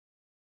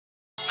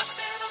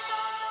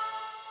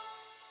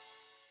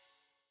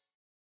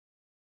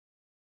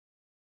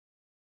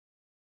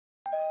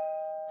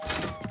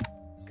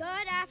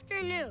Good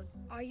afternoon.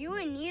 Are you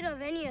in need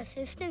of any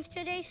assistance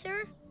today,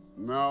 sir?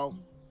 No.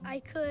 I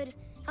could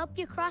help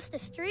you cross the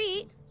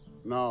street.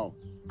 No.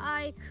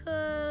 I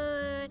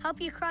could help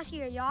you cross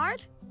your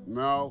yard.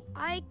 No.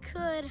 I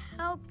could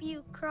help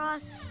you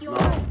cross your...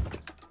 No.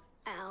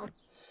 Ow.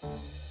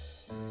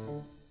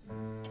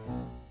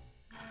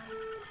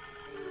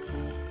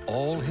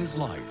 All his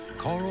life,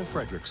 Carl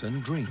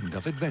Fredricksen dreamed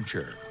of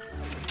adventure.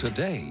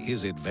 Today,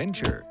 his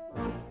adventure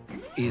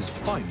is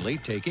finally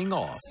taking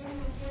off.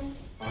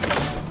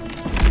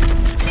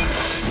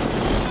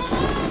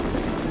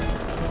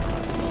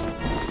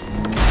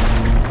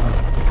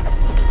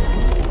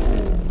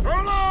 So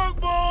long,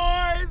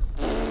 boys!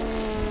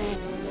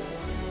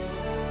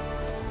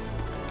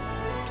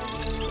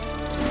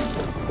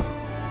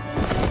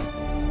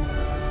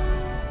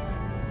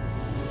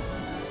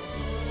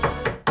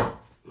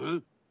 Huh?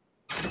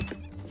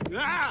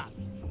 Ah!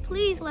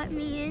 Please let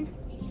me in.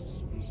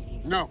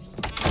 No.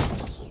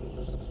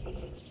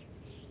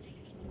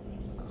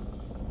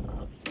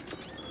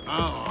 Oh,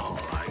 all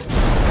right.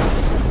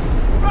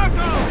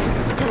 Russell!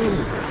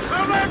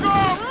 Now let go!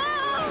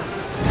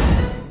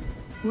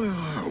 Where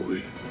are we?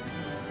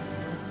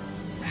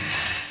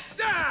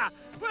 Ah!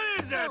 What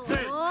is that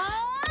thing?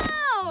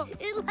 Whoa!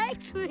 It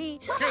likes me.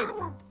 Shoot!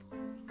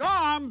 Go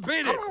on,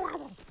 beat it!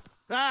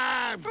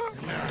 Ah!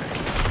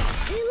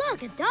 Hey,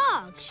 look, a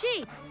dog.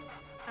 Sheep.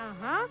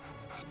 Uh-huh.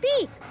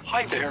 Speak.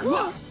 Hi there.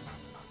 Whoa.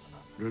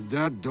 Did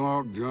that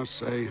dog just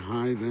say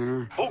hi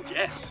there? Oh,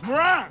 yes.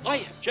 Bruh! I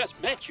have just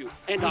met you,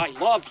 and I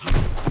love you.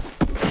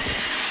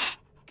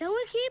 Can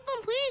we keep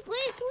him, please,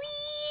 please,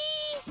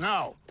 please?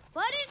 No.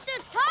 But it's a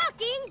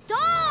talking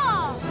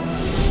dog.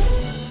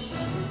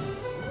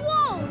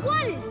 Whoa,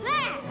 what is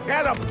that?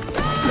 Get him!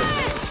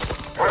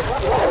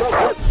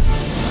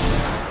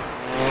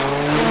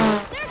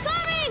 They're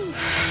coming!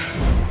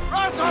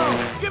 Russell,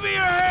 give me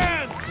your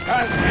hand!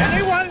 Does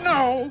anyone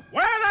know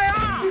where they are?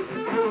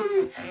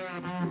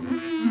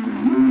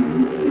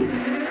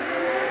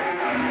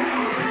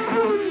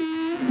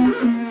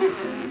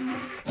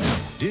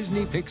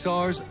 Disney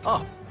Pixar's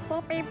Up.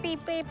 Boop, beep,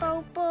 beep, beep,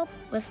 boop, boop.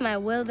 With my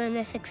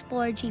Wilderness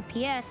Explorer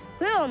GPS,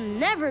 we'll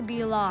never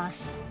be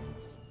lost.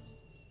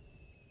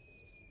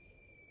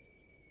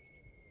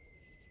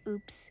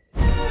 Oops.